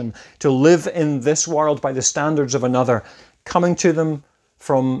revolution, to live in this world by the standards of another, coming to them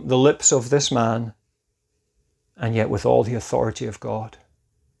from the lips of this man, and yet with all the authority of God.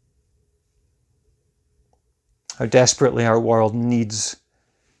 How desperately our world needs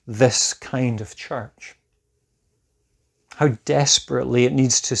this kind of church. How desperately it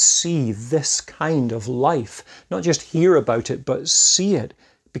needs to see this kind of life. Not just hear about it, but see it.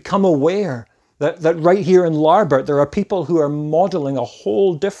 Become aware that right here in Larbert, there are people who are modelling a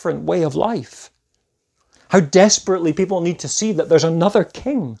whole different way of life. How desperately people need to see that there's another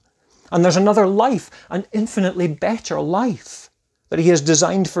king and there's another life, an infinitely better life that he has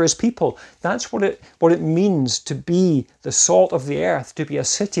designed for his people. That's what it means to be the salt of the earth, to be a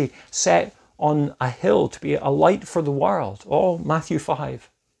city set on a hill, to be a light for the world. Oh, Matthew 5.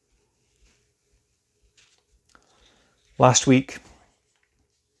 Last week,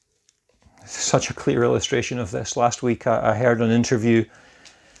 such a clear illustration of this. Last week I heard an interview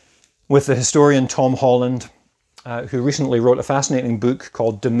with the historian Tom Holland, who recently wrote a fascinating book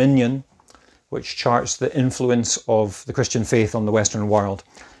called Dominion, which charts the influence of the Christian faith on the Western world.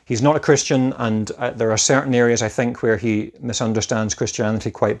 He's not a Christian, and there are certain areas, I think, where he misunderstands Christianity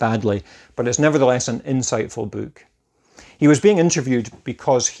quite badly, but it's nevertheless an insightful book. He was being interviewed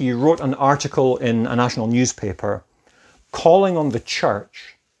because he wrote an article in a national newspaper calling on the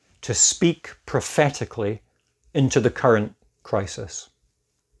church to speak prophetically into the current crisis.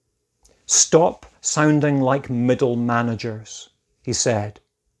 Stop sounding like middle managers, he said,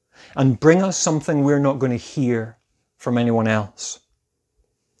 and bring us something we're not going to hear from anyone else.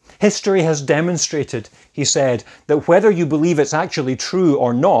 History has demonstrated, he said, that whether you believe it's actually true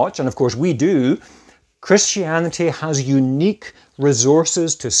or not, and of course we do, Christianity has unique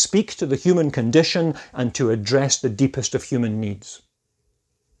resources to speak to the human condition and to address the deepest of human needs.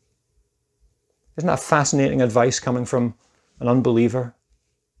 Isn't that fascinating advice coming from an unbeliever?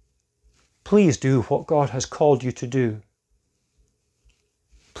 Please do what God has called you to do.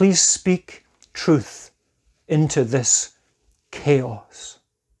 Please speak truth into this chaos.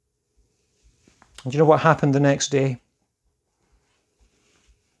 And do you know what happened the next day?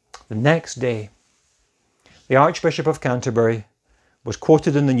 The next day, the Archbishop of Canterbury was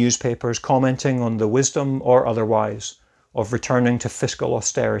quoted in the newspapers commenting on the wisdom or otherwise of returning to fiscal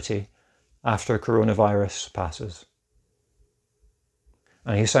austerity after coronavirus passes.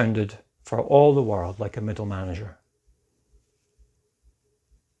 And he sounded, for all the world, like a middle manager.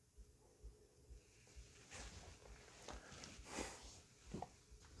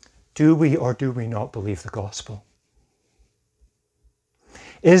 Do we or do we not believe the gospel?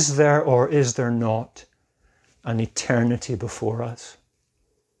 Is there or is there not an eternity before us?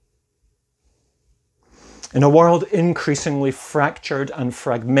 In a world increasingly fractured and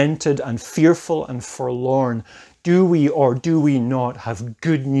fragmented and fearful and forlorn, do we or do we not have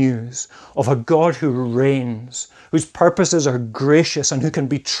good news of a God who reigns, whose purposes are gracious and who can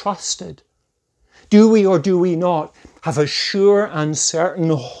be trusted? Do we or do we not have a sure and certain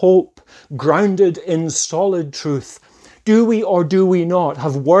hope grounded in solid truth? Do we or do we not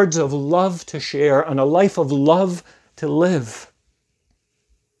have words of love to share and a life of love to live?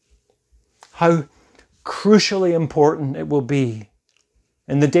 How crucially important it will be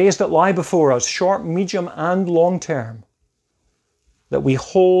in the days that lie before us, short, medium and long term, that we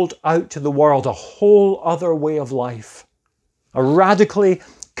hold out to the world a whole other way of life, a radically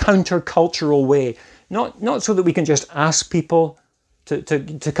countercultural way, not so that we can just ask people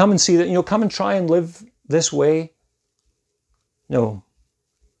to come and see that, come and try and live this way. No,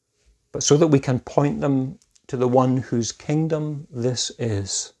 but so that we can point them to the one whose kingdom this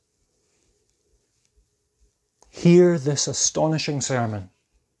is. Hear this astonishing sermon.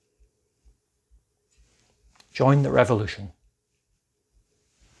 Join the revolution.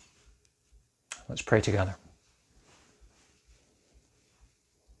 Let's pray together.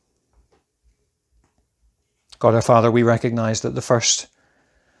 God our Father, we recognize that the first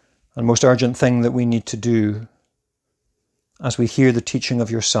and most urgent thing that we need to do as we hear the teaching of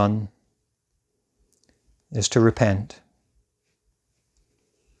your Son is to repent.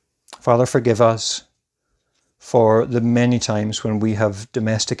 Father, forgive us for the many times when we have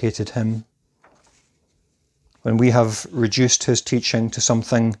domesticated him, when we have reduced his teaching to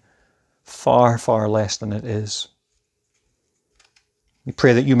something far, far less than it is. We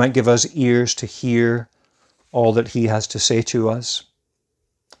pray that you might give us ears to hear all that he has to say to us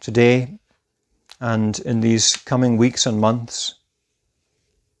today and in these coming weeks and months.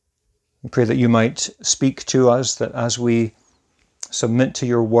 We pray that you might speak to us, that as we submit to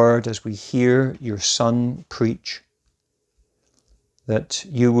your word, as we hear your Son preach, that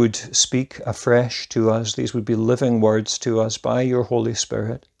you would speak afresh to us. These would be living words to us by your Holy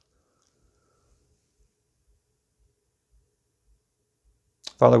Spirit.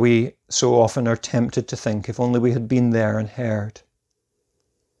 Father, we so often are tempted to think, if only we had been there and heard.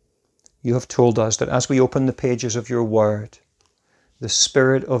 You have told us that as we open the pages of your word, the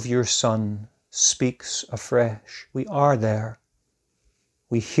Spirit of your Son speaks afresh. We are there.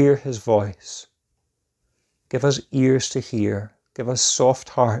 We hear his voice. Give us ears to hear. Give us soft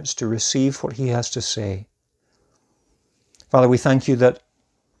hearts to receive what he has to say. Father, we thank you that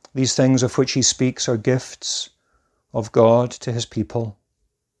these things of which he speaks are gifts of God to his people.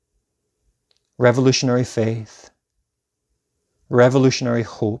 Revolutionary faith, revolutionary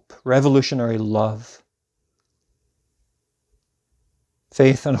hope, revolutionary love.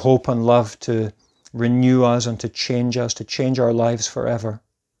 Faith and hope and love to renew us and to change our lives forever.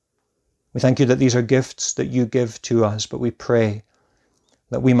 We thank you that these are gifts that you give to us, but we pray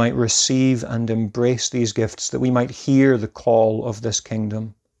that we might receive and embrace these gifts, that we might hear the call of this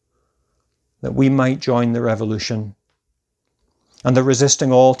kingdom, that we might join the revolution, and that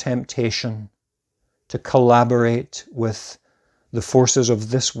resisting all temptation to collaborate with the forces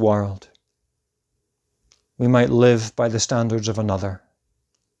of this world, we might live by the standards of another.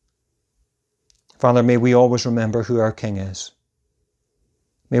 Father, may we always remember who our King is.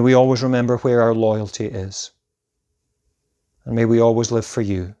 May we always remember where our loyalty is. And may we always live for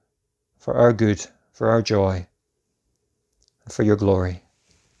you, for our good, for our joy, and for your glory.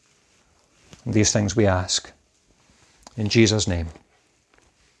 And these things we ask in Jesus' name.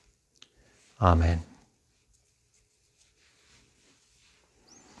 Amen.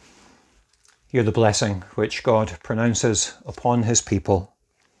 Hear the blessing which God pronounces upon his people.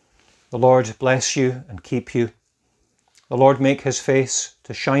 The Lord bless you and keep you. The Lord make his face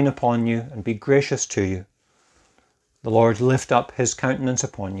to shine upon you and be gracious to you. The Lord lift up his countenance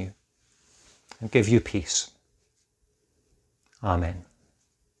upon you and give you peace. Amen.